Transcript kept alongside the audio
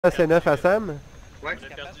C9 à Sam? Ouais. On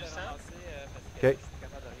a perdu le sang. Ok.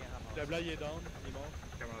 Le blanc il est down, il est mort.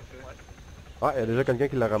 Comment ça? Ah, il y a déjà quelqu'un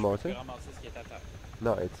qui l'a ramassé. Je peux ramasser ce qui est à terre.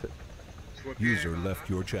 Non, it's it. Tu vois plus User l'inventaire? left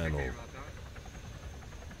your Tu vois plus channel. l'inventaire?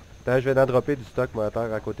 Attends, je vais en dropper du stock, moi, à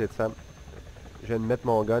terre, à côté de Sam. Je viens de mettre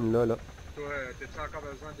mon gun là. Toi, t'as-tu encore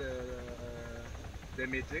besoin de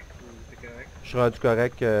médic ou t'es correct? Je suis rendu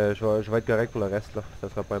correct, je vais être correct pour le reste là. Ça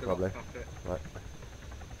sera pas un C'est bon, problème. parfait. Ouais.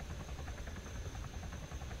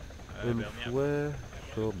 Une fois,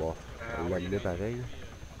 ça, bon, on va l'amener pareil.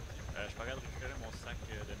 Je peux regarder récupérer mon sac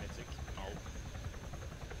de médic en haut.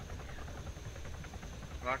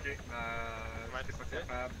 Ok, t'es pas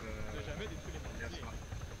capable. T'as jamais détruit les mortiers.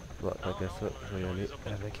 Bon, tant qu'à ça, je vais y aller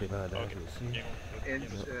avec les bandages aussi.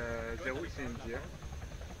 Zéro, il s'est India.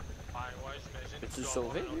 Ouais, j'imagine. Peux-tu le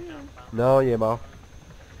sauver, lui? Non, il est mort.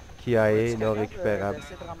 KIA, non récupérable.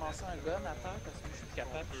 Essayer de ramasser un gun à terre parce que je suis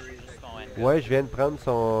capable. Je suis juste ton handgun. Ouais, je viens de prendre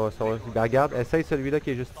son... Ben, regarde, essaye celui-là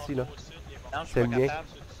qui est juste ici là. Non, je suis C'est pas le mien. capable.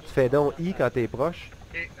 Tu fais donc I quand t'es proche.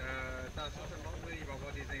 Ok, attention tout le monde, là, il va y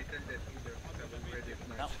avoir des intels détruits là. Ça va ouvrir des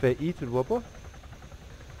fenêtres. Tu fais I, tu le vois pas?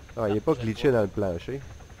 Ah, il est pas glitché dans le plancher.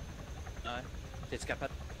 Ouais. T'es-tu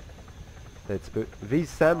capable? Un petit peu. Vise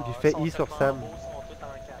Sam, puis fais I sur Sam. Ils sont tous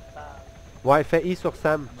en capable. Ouais, fais I sur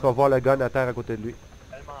Sam. Tu vas voir le gun à terre à côté de lui.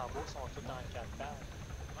 Tellement beaux, ils sont tous en capable.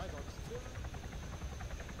 Ouais, donc c'est ça.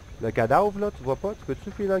 Le cadavre, là, tu vois pas? Tu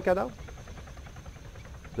peux-tu fouiller dans le cadavre?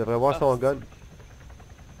 Tu devrais voir son gun.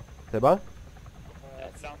 C'est bon?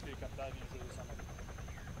 Plante l'hélicoptère vient jouer sur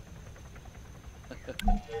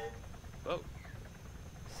ma Oh!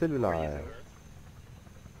 Cellulaire.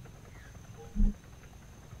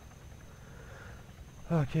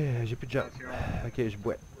 Ok, j'ai plus de jambes. Ok, je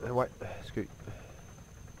bois. Ouais, excuse.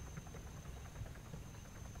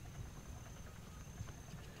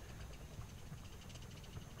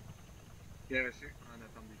 Bien reçu, en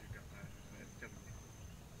attente des hélicoptères. Terminé.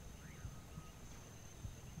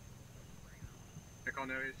 Fait qu'on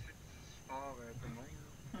a reçu du support tout le monde.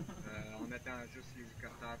 On attend juste les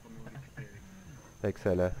hélicoptères pour nous récupérer.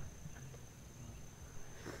 Excellent.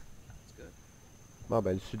 Bon,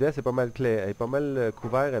 ben le sud-est est pas mal clair, est pas mal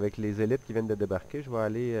couvert avec les élites qui viennent de débarquer. Je vais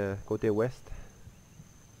aller côté ouest.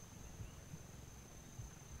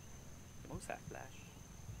 Oh, ça flash.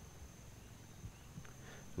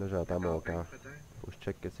 Là, j'entends mon cœur. Peut-être. Faut que je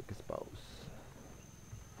check qu'est-ce qui se passe.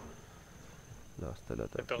 Là, c'était là.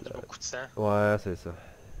 J'ai perdu beaucoup de sang. Ouais, c'est ça.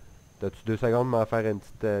 T'as-tu 2 secondes de m'en faire une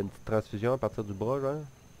petite transfusion à partir du bras, genre?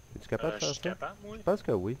 Es-tu capable de Je faire suis ça? capable, moi. Je pense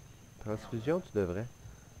que oui. Transfusion, tu devrais.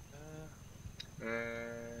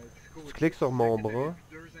 Tu cliques sur mon bras.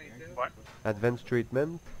 Ouais. Advanced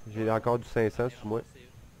Treatment. J'ai encore du 500 sur moi.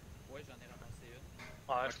 Ouais, j'en ai ramassé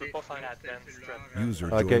une. Ouais, je peux pas faire la dance. User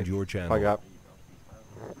Ok, joined your pas channel. grave.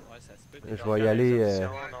 Ouais, ça se peut. Je vais y aller...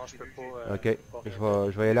 Non, je peux pas. ok,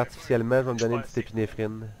 je vais y aller artificiellement. Je vais me donner une petite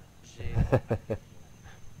épinéphrine. J'ai...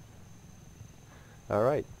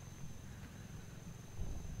 Alright.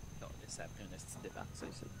 Non, mais ça a pris un esti de départ, ça,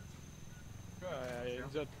 ici.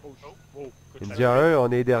 India, oh, oh. India 1,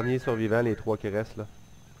 on est dernier survivant, les 3 qui restent là.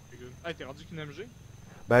 Hey, t'es rendu qu'une MG?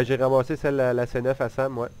 Ben, j'ai ramassé celle la C9 à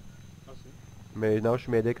Sam, ouais. Ah, c'est. Mais non, je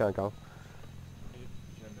suis médic encore.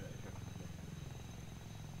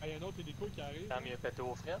 Hey, un autre hélico qui arrive. Sam, il a pété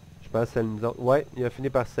aux frettes. Je pense que c'est nous autres. Ouais, il a fini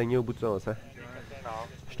par se saigner au bout de son sang. Non.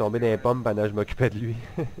 Je suis tombé dans les pommes pendant que je m'occupais de lui.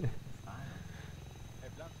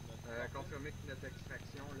 Confirmer que notre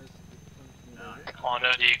extraction, là, c'est des personnes qui nous avaient. On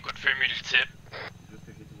a des coups de feu multiples. Juste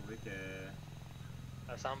que j'ai trouvé que.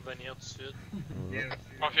 Ça semble venir du sud. Bien reçu.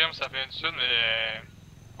 Confirme, ça vient du sud, mais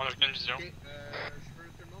on a aucune vision. Ok, je veux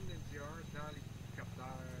tout le monde d'India dans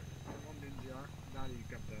l'hélicoptère. Tout le monde d'India dans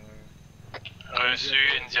l'hélicoptère. Reçu,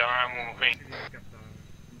 Indien à mourir. Approchez l'hélicoptère.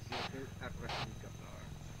 India 2, approchez l'hélicoptère.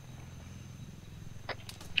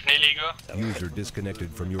 Venez les gars. User disconnected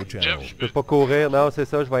from your Jeff, channel. Je peux pas courir, non, c'est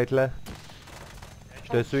ça, je vais être lent. Je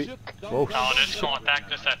te suis. Oh, Ah, on a du contact,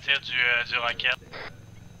 là, ça tire du rocket.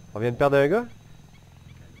 on vient de perdre un gars?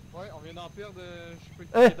 Ouais, on vient d'en perdre. Je sais pas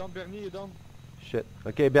qui Hein? est down, Bernier est down. Shit.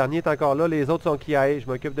 Ok, Bernier est encore là, les autres sont KIA, je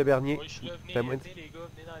m'occupe de Bernier. Oui, je suis là, venez, Fais-moi venez les gars,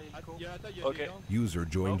 venez dans l'hélico. Il y a, attends, il y a des downs. User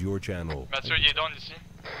joined your channel. Mathieu, il est down ici.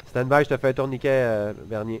 Stand-by, je te fais un tourniquet,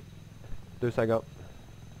 Bernier. 2 secondes.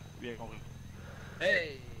 Bien compris.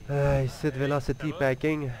 Hey! Ici, Velocity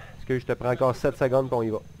Packing. Est-ce que je te prends encore 7 secondes qu'on y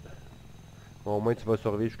va? Bon, au moins, tu vas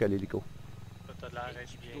survivre jusqu'à l'hélico. Toi, t'as de l'air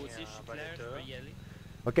d'être bien Dossier, je suis en bon clair, je état. peux y aller.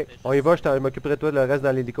 Ok, on y va, je m'occuperai de toi de le reste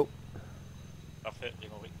dans l'hélico. Parfait, j'ai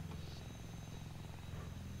compris.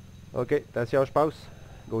 Ok, attention, je passe.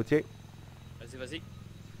 Gauthier, Vas-y, vas-y.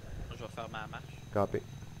 Moi, je vais faire ma marche. campé.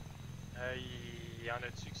 Il y en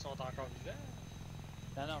a-tu qui sont encore vivants?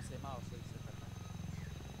 Non, non, c'est mort, ça, c'est certain.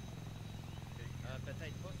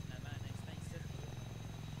 Peut-être pas, finalement, un instant ici.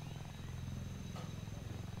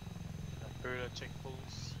 Un peu le check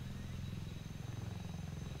pulse.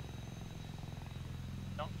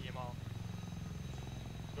 Non, il est mort.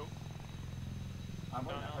 Go. Ah,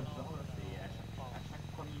 moi, Non, la non, condition, non, là, c'est à chaque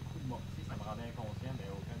premier coup de mortier, ça me rendait inconscient, mais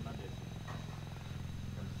aucunement blessé.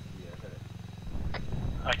 Comme si j'avais.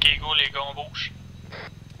 Ok, go les gars, on bouge.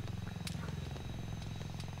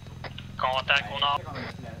 Contact au nord. On en a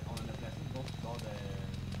placé une grosse bord de.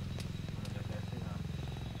 On en a placé dans.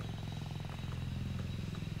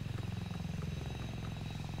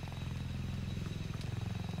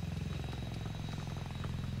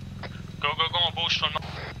 Go, go, go, on bouge tout le monde.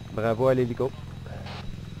 Bravo à l'hélico.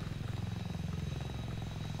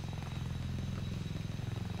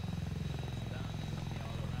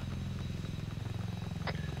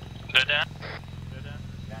 Dedans. Dedans.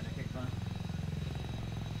 Il y en a quelques-uns.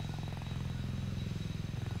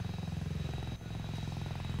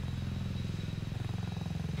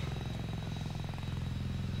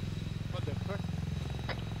 What the fuck?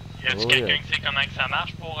 Y a-tu Oh, quelqu'un yeah. qui sait comment que ça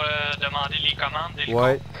marche pour demander les commandes des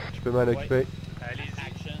Ouais, je peux m'en occuper. Allez-y.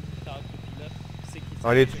 Action, talk to pilote. C'est qui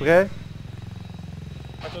On est-tu prêt?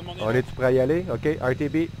 Ah, tout le monde est On là. est-tu prêt à y aller? Ok,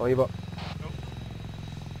 RTB, on y va.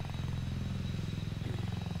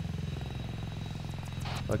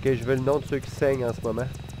 Ok, je veux le nom de ceux qui saignent en ce moment.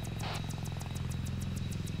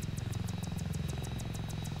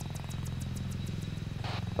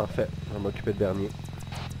 Parfait, on va m'occuper de dernier.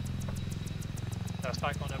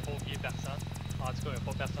 J'espère qu'on n'a pas oublié personne. En tout cas, il n'y a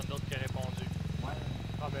pas personne d'autre qui a répondu. Ouais.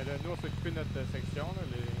 Ah, mais là, nous, on s'est occupé de notre section, là.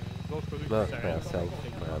 Les autres collègues Non, qui c'est un 5,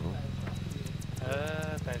 bravo.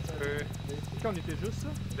 T'as un petit peu. Ok, on était juste ça?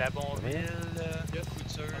 La Bonville,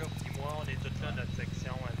 Couture, puis moi, on est tous là, notre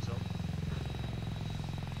section, à nous autres.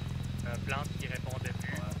 Plante qui répondait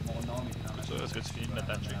plus. Mon nom était dans ma. Est-ce que tu finis de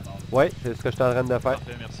m'attacher? Ouais, c'est ce que je suis en train de faire.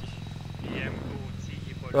 Parfait, merci. Puis Gauthier,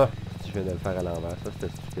 il est pas Ah, là. si je viens de le faire à l'envers, ça c'était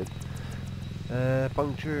stupide.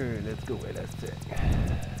 Puncture, let's go, élastique.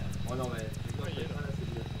 Oh non, mais. Ouais, il est là.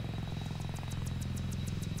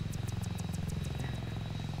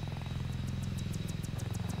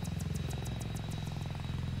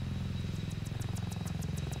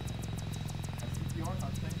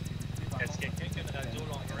 Est-ce quelqu'un qui a une radio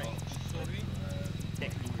long range sur lui?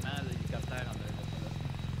 Techniquement, l'hélicoptère en a.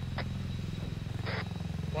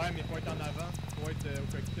 Ouais, mais il faut être en avant. Il faut être au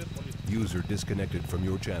cockpit pour les. User disconnected from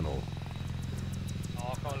your channel.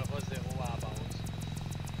 On collera 0 à la base.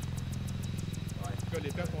 En tout cas,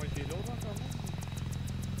 les pertes ont été lourdes encore.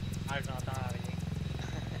 Ah, j'entends rien.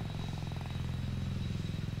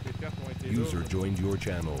 Les pertes ont été User lourdes. joined your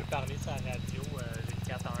channel. Je peux parler sur la radio, j'ai le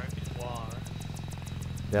 4 à 1 puis le 3 à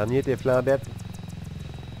 1. Dernier, t'es flambette.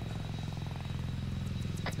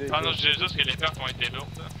 Ah non, je dis juste que les pertes ont été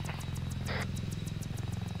lourdes.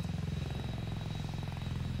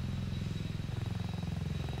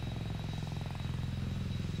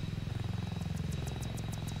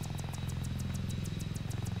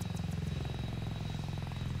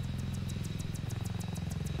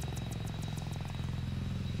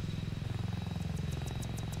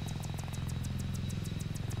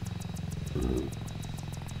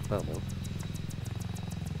 Pardon.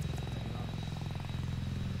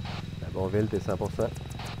 La Bonville, t'es 100%.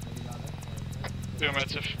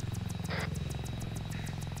 Affirmatif.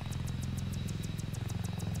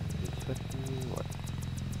 J'ai-tu fait? Ouais.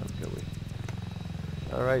 Ok, oui.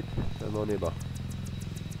 Alright, tout le monde est bon.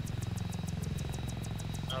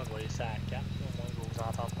 Ah, je vais laisser à 4, au moins je vais vous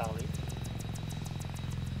entendre parler.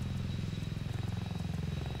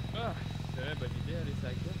 Ah, c'est une bonne idée, aller sur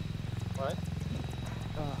la carte. Ouais.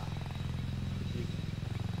 Ah.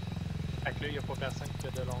 Fait que là, il n'y a pas personne qui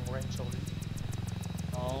a de long range sur lui.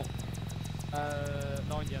 Non.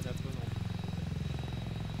 Non, il n'y en a pas non plus.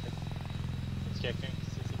 Est-ce quelqu'un qui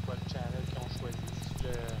sait c'est quoi le channel qu'ils ont choisi? C'est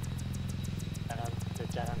le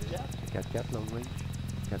 44? 4-4 long range.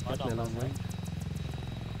 4-4 Ah, non, le long pas range.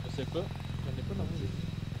 Je sais pas. J'en ai pas non plus.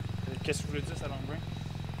 Qu'est-ce que vous voulez dire, ça long range?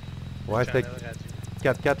 Ouais, c'était Channel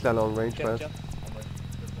radio. 4-4 la long range, je pense. 4-4.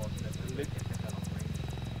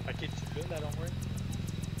 Ok, tu l'as la long range?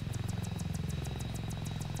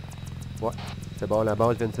 Ouais, c'est bon, la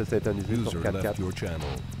base vient de se syntoniser sur User 4-4. left your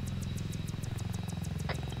channel.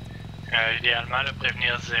 Idéalement, là,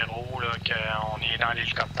 prévenir 0, là, qu'on est dans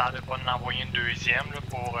l'hélicoptère, de ne pas en envoyer une deuxième là,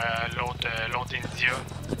 pour l'autre India.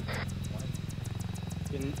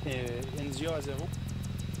 India à 0.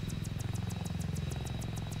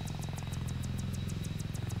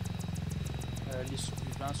 Les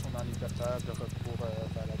survivants sont dans l'hélicoptère de retour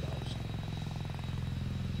vers la base.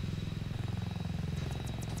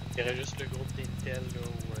 Il y aurait juste le groupe d'Intel là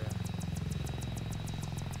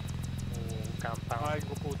au campement. Ouais,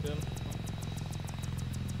 groupe hôtel.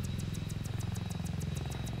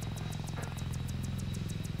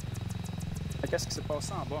 Mais qu'est-ce qui s'est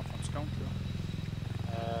passé en bas, en fin de compte, là?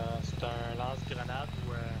 C'est un lance-grenade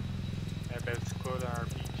ou un Beltica, là, un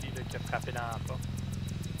RPG là, qui a frappé dans la porte.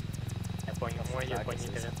 Il a pogné moi, il a pogné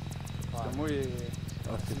direct. Parce que moi,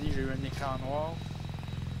 fini, j'ai eu un écran noir.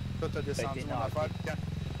 Toi, t'as descendu été mon knocké. affaire.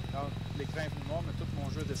 Quand l'écran est venu noir, mais tout mon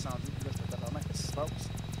jeu est descendu. Puis là, j'étais vraiment, qu'est-ce qui se passe?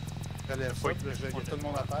 J'allais ça, puis là, il y a tout le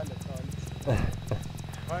monde à terre, le calice.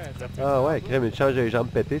 Ouais, Ah ouais, crème, une chance, j'ai les jambes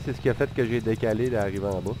pétées. C'est ce qui a fait que j'ai décalé d'arriver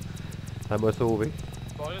en bas. Ça m'a sauvé.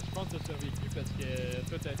 Bon là, je pense que t'as survécu parce que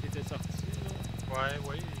toi t'étais sorti là.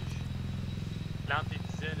 Ouais. Plante, il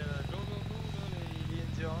disait là, go, là, les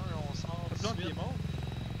Indiens, on sort. Plante qui est mort.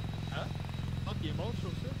 Hein? Plante qui est mort sur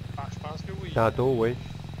ça? Ah, je pense que oui. Tantôt, oui.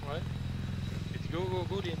 Ouais. Il dit go,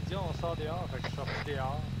 les Indiens, on sort dehors. Fait que je suis sorti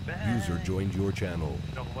dehors. User joined your channel.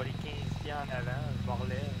 Je leur volé 15 pieds en avant, je me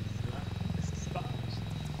relève. Qu'est-ce qui se passe?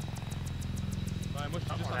 Ouais, moi je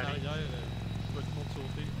suis juste en arrière, je vois tout le monde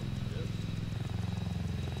sauter.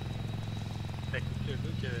 Fait que le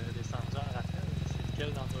gars qui a descendu en rappel, c'est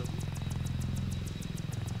lequel d'entre vous?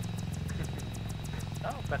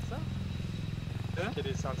 Non, personne. Hein? Qui a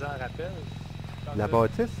descendu en rappel. La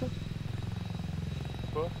bâtisse, ça?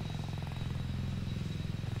 Pas.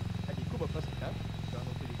 Ah, les coups, va pas se faire. Je vais en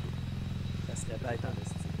noter les coups. Ça serait bête en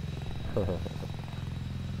esti.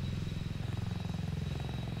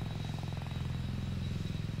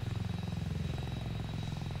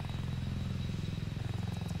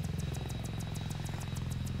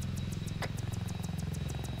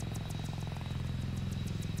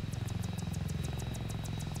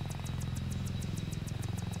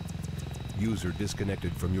 User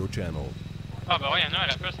disconnected from your channel. Ah bah ouais, y'en a un à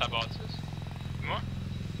la place, la bâtisse. Moi?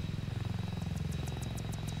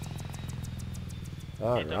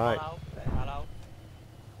 Alright. Alors,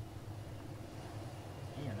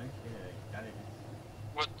 Il y en a un qui fait dans les vis.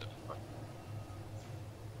 What the fuck?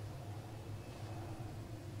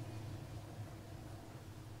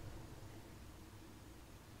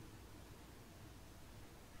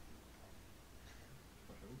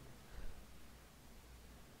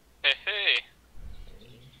 Hé hé!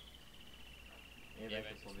 Eh ben,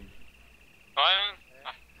 c'est survécu. Ouais, hein?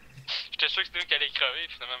 Ah. J'étais sûr que c'était nous qui allait crever,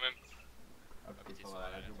 finalement même. Ah, puis t'es sur la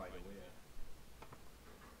radio, by the way.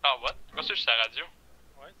 Ah, what? Pourquoi ça, je suis à la radio?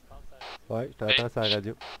 Ouais, tu penses à... Ouais, je t'entends sur la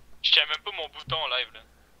radio. Je tiens même pas mon bouton live, là.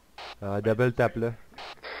 Ah, double tap là.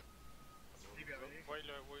 Oui,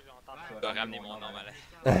 j'entends. je vais ramener mon nom à la...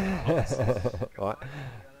 Ouais.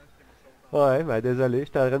 Ouais, ben désolé,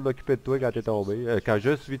 j'étais en train de m'occuper de toi quand t'es tombé. Quand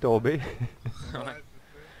je suis tombé. Ouais,